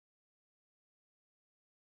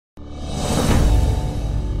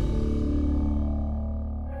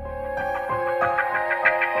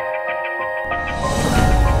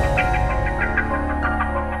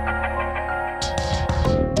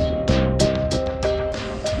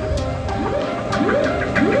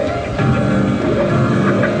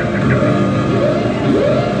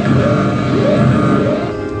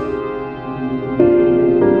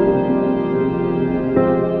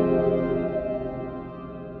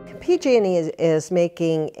PG&E is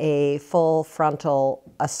making a full frontal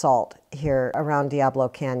assault here around Diablo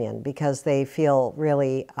Canyon because they feel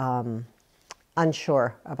really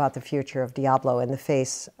unsure about the future of Diablo in the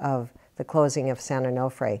face of the closing of San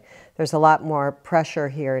Onofre. There's a lot more pressure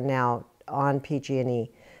here now on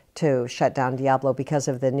PG&E to shut down Diablo because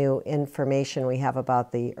of the new information we have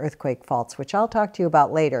about the earthquake faults, which I'll talk to you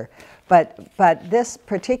about later. But this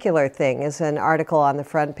particular thing is an article on the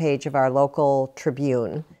front page of our local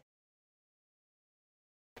Tribune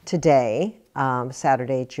today,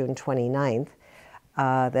 Saturday, June 29th.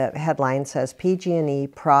 The headline says, PG&E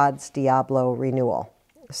prods Diablo renewal.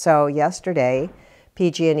 So yesterday,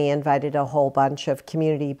 PG&E invited a whole bunch of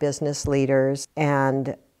community business leaders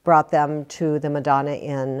and brought them to the Madonna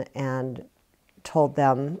Inn and told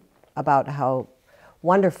them about how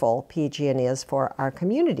wonderful PG&E is for our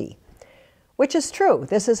community, which is true.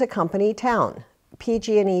 This is a company town.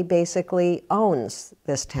 PG&E basically owns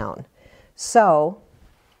this town. So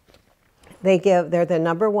they're the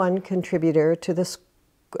 #1 contributor to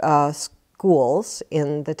the schools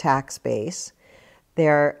in the tax base.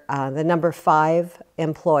 They're the #5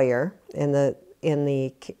 employer in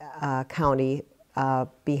the county,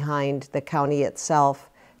 behind the county itself,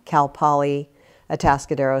 Cal Poly,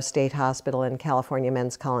 Atascadero State Hospital, and California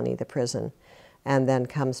Men's Colony, the prison. And then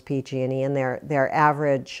comes PG&E, and their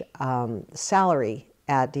average salary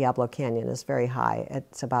at Diablo Canyon is very high.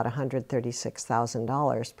 It's about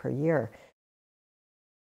 $136,000 per year.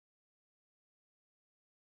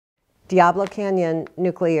 Diablo Canyon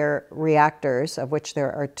nuclear reactors, of which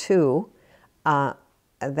there are 2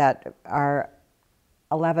 that are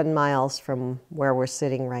 11 miles from where we're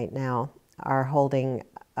sitting right now, are holding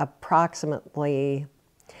approximately,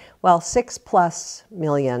 well, 6+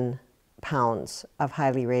 million pounds of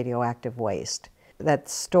highly radioactive waste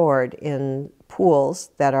that's stored in pools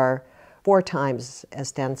that are 4 times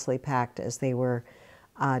as densely packed as they were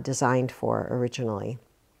designed for originally.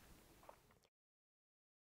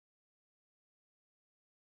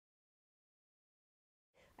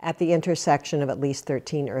 At the intersection of at least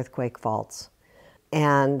 13 earthquake faults.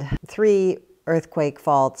 And 3 earthquake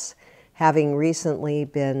faults having recently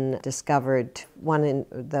been discovered. One in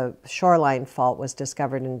the shoreline fault was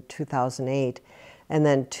discovered in 2008, and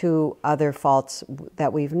then 2 other faults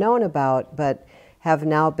that we've known about but have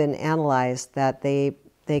now been analyzed that they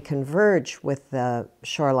converge with the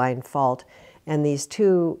shoreline fault. And these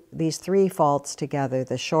 3 faults together,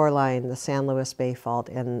 the shoreline, the San Luis Bay fault,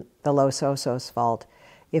 and the Los Osos fault,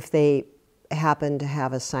 if they happen to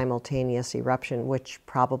have a simultaneous eruption, which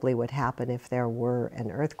probably would happen if there were an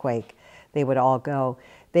earthquake, they would all go.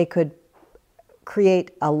 They could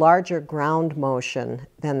create a larger ground motion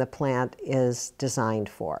than the plant is designed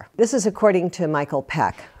for. This is according to Michael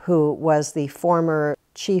Peck, who was the former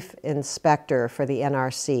chief inspector for the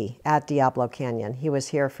NRC at Diablo Canyon. He was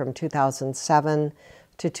here from 2007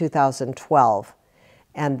 to 2012.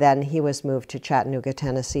 And then he was moved to Chattanooga,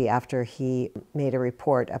 Tennessee, after he made a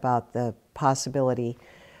report about the possibility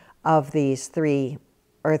of these 3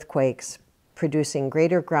 earthquakes producing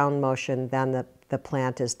greater ground motion than the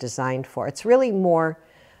plant is designed for. It's really more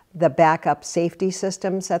the backup safety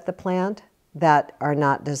systems at the plant that are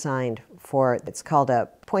not designed for, it's called a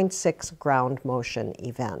 0.6 ground motion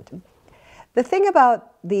event. The thing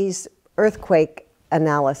about these earthquake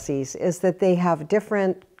analyses is that they have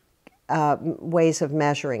different ways of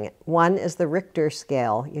measuring it. One is the Richter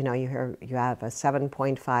scale. You know, you have a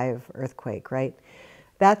 7.5 earthquake, right?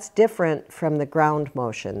 That's different from the ground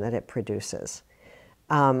motion that it produces.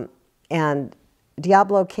 And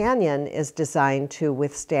Diablo Canyon is designed to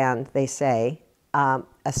withstand, they say, a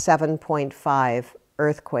 7.5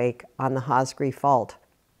 earthquake on the Hosgri Fault.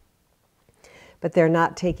 But they're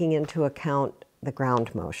not taking into account the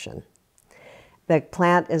ground motion. The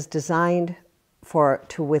plant is designed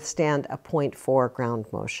to withstand a 0.4 ground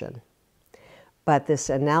motion. But this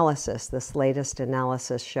analysis, this latest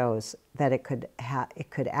analysis, shows that it could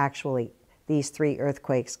actually, these 3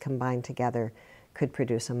 earthquakes combined together could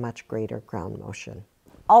produce a much greater ground motion.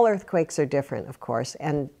 All earthquakes are different, of course,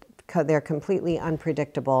 and they're completely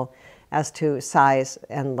unpredictable as to size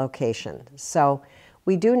and location. So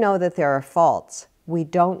we do know that there are faults. We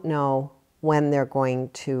don't know when they're going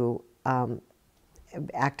to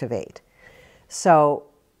activate. So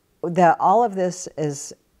all of this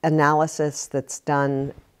is analysis that's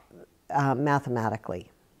done mathematically,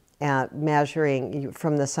 measuring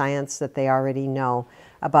from the science that they already know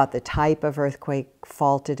about the type of earthquake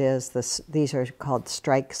fault it is. These are called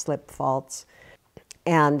strike-slip faults,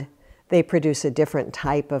 and they produce a different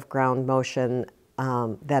type of ground motion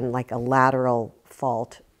than like a lateral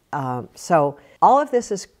fault. So all of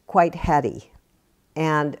this is quite heady,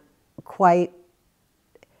 and quite,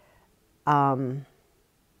 as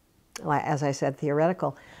I said,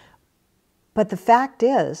 theoretical. But the fact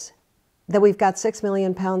is that we've got 6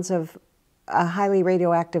 million pounds of highly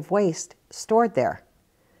radioactive waste stored there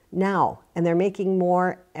now, and they're making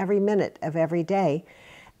more every minute of every day,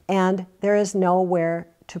 and there is nowhere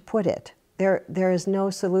to put it. There is no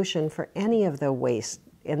solution for any of the waste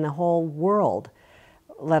in the whole world,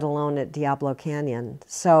 let alone at Diablo Canyon.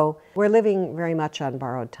 So we're living very much on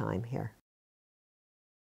borrowed time here.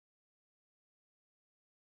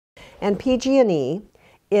 And PG&E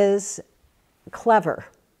is clever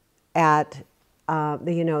at,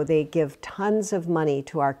 they give tons of money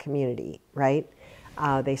to our community, right?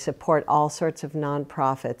 They support all sorts of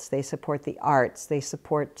nonprofits. They support the arts. They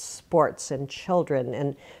support sports and children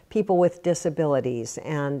and people with disabilities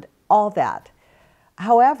and all that.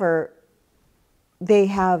 However, they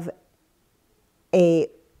have a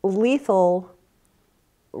lethal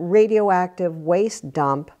radioactive waste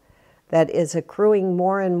dump that is accruing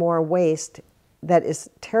more and more waste that is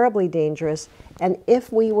terribly dangerous. And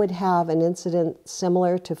if we would have an incident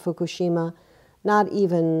similar to Fukushima, not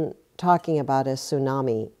even talking about a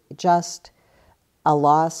tsunami, just a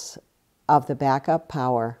loss of the backup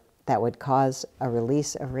power that would cause a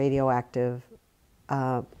release of radioactive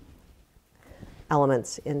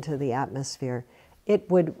elements into the atmosphere, it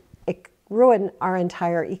would ruin our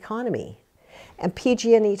entire economy. And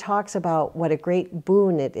PG&E talks about what a great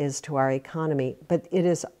boon it is to our economy, but it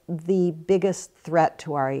is the biggest threat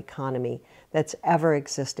to our economy that's ever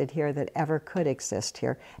existed here, that ever could exist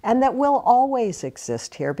here, and that will always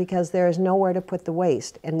exist here because there is nowhere to put the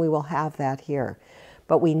waste, and we will have that here.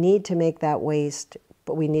 But we need to make that waste,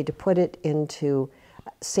 but we need to put it into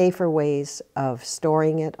safer ways of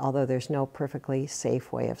storing it, although there's no perfectly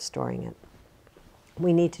safe way of storing it.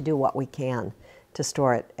 We need to do what we can to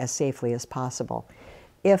store it as safely as possible.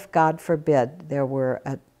 If, God forbid, there were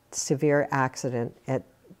a severe accident at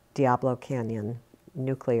Diablo Canyon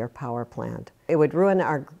nuclear power plant, it would ruin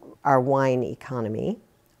our wine economy,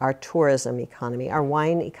 our tourism economy. Our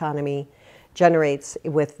wine economy generates,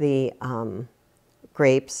 with the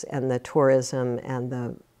grapes and the tourism and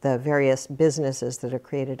the various businesses that are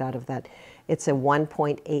created out of that, it's a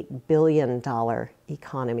 $1.8 billion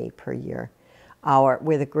economy per year.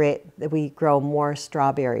 We grow more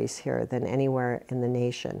strawberries here than anywhere in the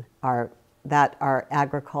nation. Our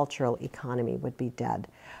agricultural economy would be dead.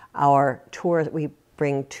 We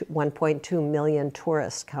bring 1.2 million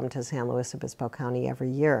tourists come to San Luis Obispo County every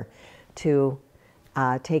year to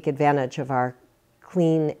take advantage of our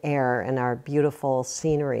clean air and our beautiful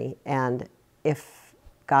scenery. And if,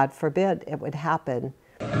 God forbid, it would happen,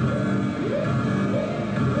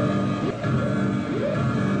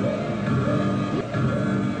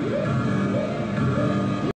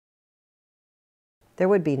 there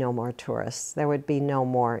would be no more tourists. There would be no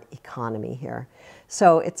more economy here.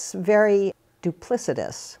 So it's very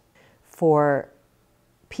duplicitous for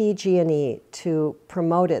PG&E to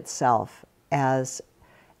promote itself as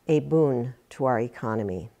a boon to our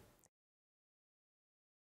economy.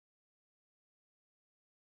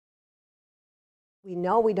 We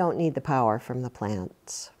know we don't need the power from the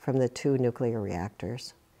plants, from the 2 nuclear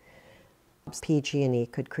reactors. PG&E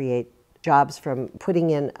could create jobs from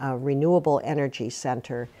putting in a renewable energy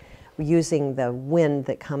center using the wind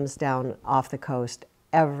that comes down off the coast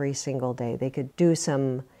every single day. They could do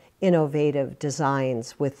some innovative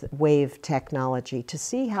designs with wave technology to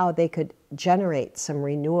see how they could generate some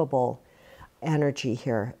renewable energy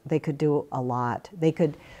here. They could do a lot. They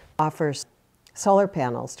could offer solar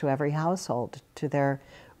panels to every household, to their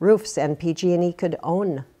roofs, and PG&E could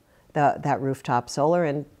own that rooftop solar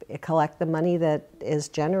and collect the money that is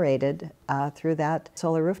generated through that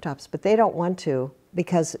solar rooftops. But they don't want to,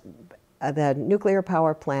 because the nuclear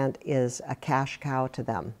power plant is a cash cow to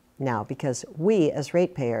them now, because we as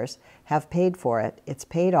ratepayers have paid for it. It's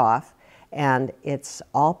paid off, and it's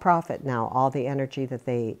all profit now, all the energy that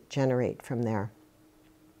they generate from there.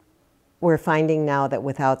 We're finding now that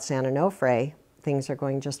without San Onofre, things are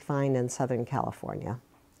going just fine in Southern California.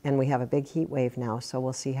 And we have a big heat wave now, so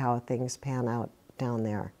we'll see how things pan out down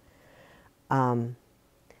there.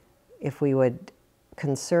 If we would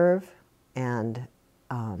conserve and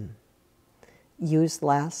use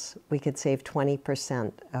less, we could save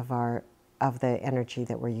 20% of the energy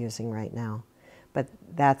that we're using right now. But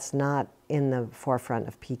that's not in the forefront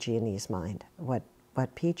of PG&E's mind. What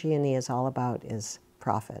PG&E is all about is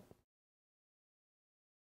profit.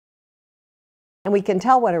 And we can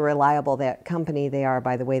tell what a reliable company they are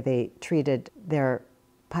by the way they treated their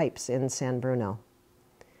pipes in San Bruno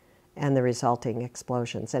and the resulting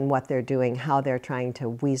explosions, and what they're doing, how they're trying to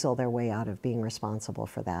weasel their way out of being responsible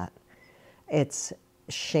for that. It's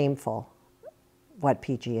shameful what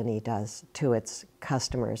PG&E does to its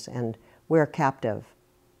customers, and we're captive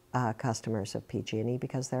customers of PG&E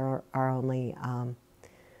because they're our only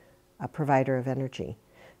a provider of energy.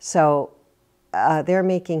 So they're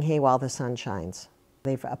making hay while the sun shines.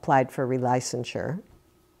 They've applied for relicensure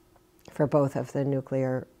for both of the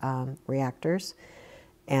nuclear reactors,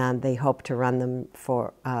 and they hope to run them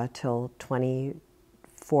for till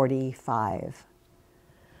 2045.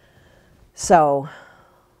 So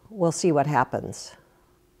we'll see what happens.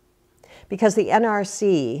 Because the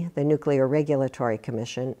NRC, the Nuclear Regulatory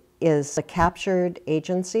Commission, is a captured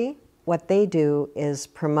agency. What they do is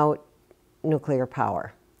promote nuclear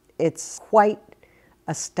power. It's quite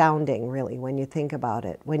astounding, really, when you think about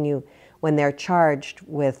it. When they're charged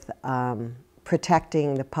with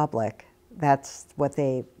protecting the public, that's what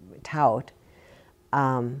they tout.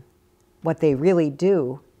 What they really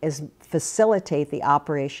do is facilitate the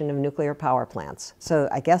operation of nuclear power plants. So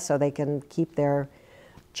I guess so they can keep their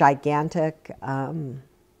gigantic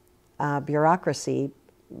bureaucracy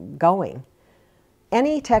going.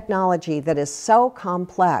 Any technology that is so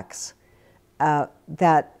complex and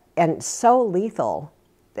so lethal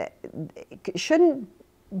that it shouldn't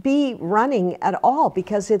be running at all,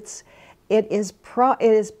 because it is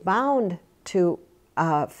bound to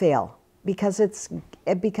fail,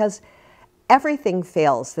 because everything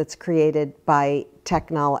fails that's created by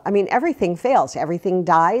technology. I mean, everything fails. Everything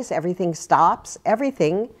dies. Everything stops.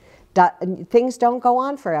 Things don't go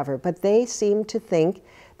on forever. But they seem to think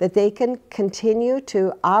that they can continue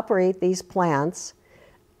to operate these plants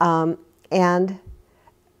and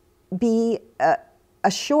be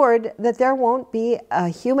assured that there won't be a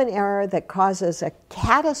human error that causes a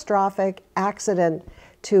catastrophic accident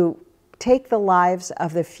to take the lives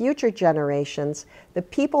of the future generations, the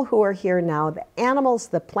people who are here now, the animals,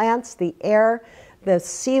 the plants, the air, the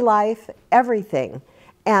sea life, everything.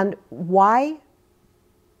 And why?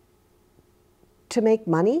 To make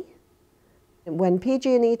money? When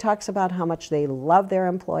PG&E talks about how much they love their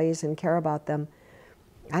employees and care about them,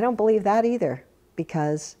 I don't believe that either,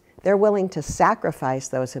 because they're willing to sacrifice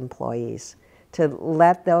those employees, to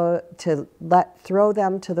throw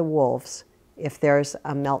them to the wolves if there's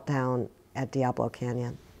a meltdown at Diablo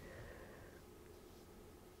Canyon.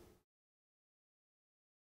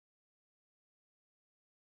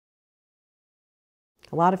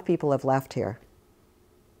 A lot of people have left here.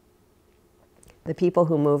 The people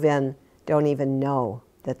who move in don't even know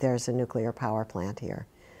that there's a nuclear power plant here.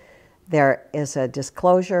 There is a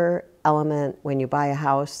disclosure element when you buy a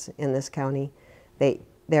house in this county.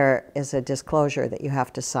 There is a disclosure that you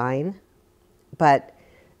have to sign, but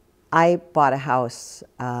I bought a house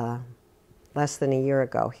less than a year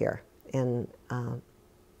ago here in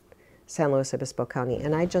San Luis Obispo County,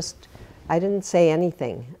 and I didn't say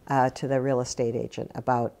anything to the real estate agent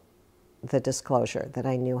about the disclosure that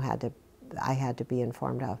I knew I had to be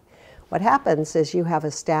informed of. What happens is you have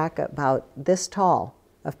a stack about this tall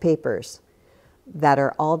of papers that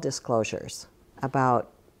are all disclosures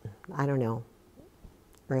about, I don't know,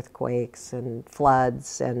 earthquakes and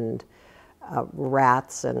floods and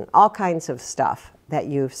rats and all kinds of stuff that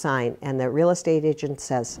you've signed. And the real estate agent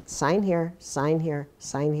says, sign here, sign here,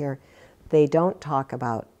 sign here. They don't talk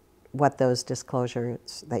about what those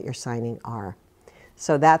disclosures that you're signing are.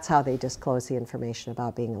 So that's how they disclose the information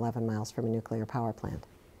about being 11 miles from a nuclear power plant.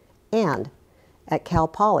 And at Cal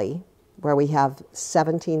Poly, where we have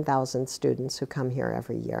 17,000 students who come here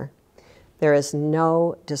every year, there is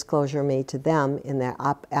no disclosure made to them in their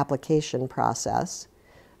application process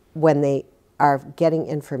when they are getting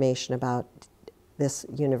information about this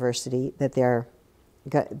university that they're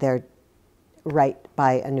right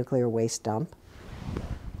by a nuclear waste dump.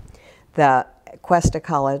 The Cuesta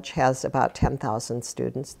College has about 10,000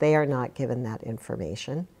 students. They are not given that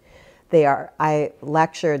information. I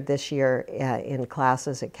lectured this year in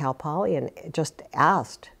classes at Cal Poly and just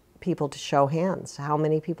asked people to show hands. How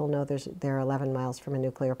many people know they're 11 miles from a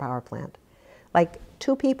nuclear power plant? Like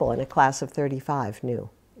 2 people in a class of 35 knew,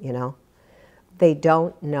 you know? They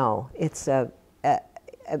don't know. It's the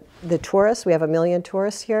tourists, we have 1 million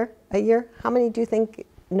tourists here a year. How many do you think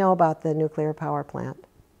know about the nuclear power plant?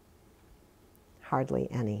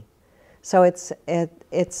 Hardly any. So it's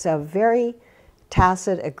a very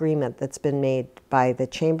tacit agreement that's been made by the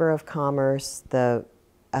Chamber of Commerce, the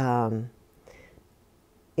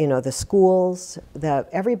the schools,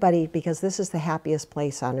 everybody, because this is the happiest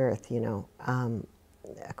place on earth,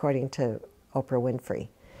 according to Oprah Winfrey.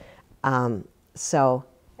 So,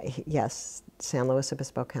 yes, San Luis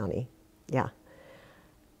Obispo County, yeah.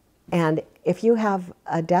 And if you have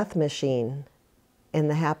a death machine in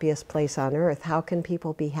the happiest place on earth, how can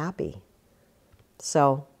people be happy?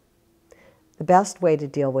 So the best way to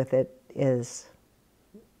deal with it is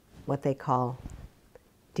what they call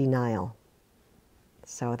denial.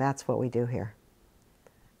 So that's what we do here.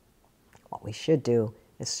 What we should do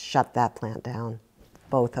is shut that plant down,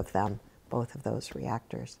 both of them, both of those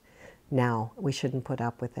reactors. Now, we shouldn't put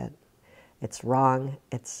up with it. It's wrong,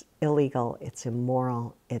 it's illegal, it's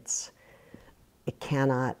immoral, it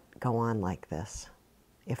cannot go on like this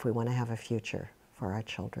if we want to have a future for our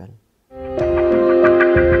children.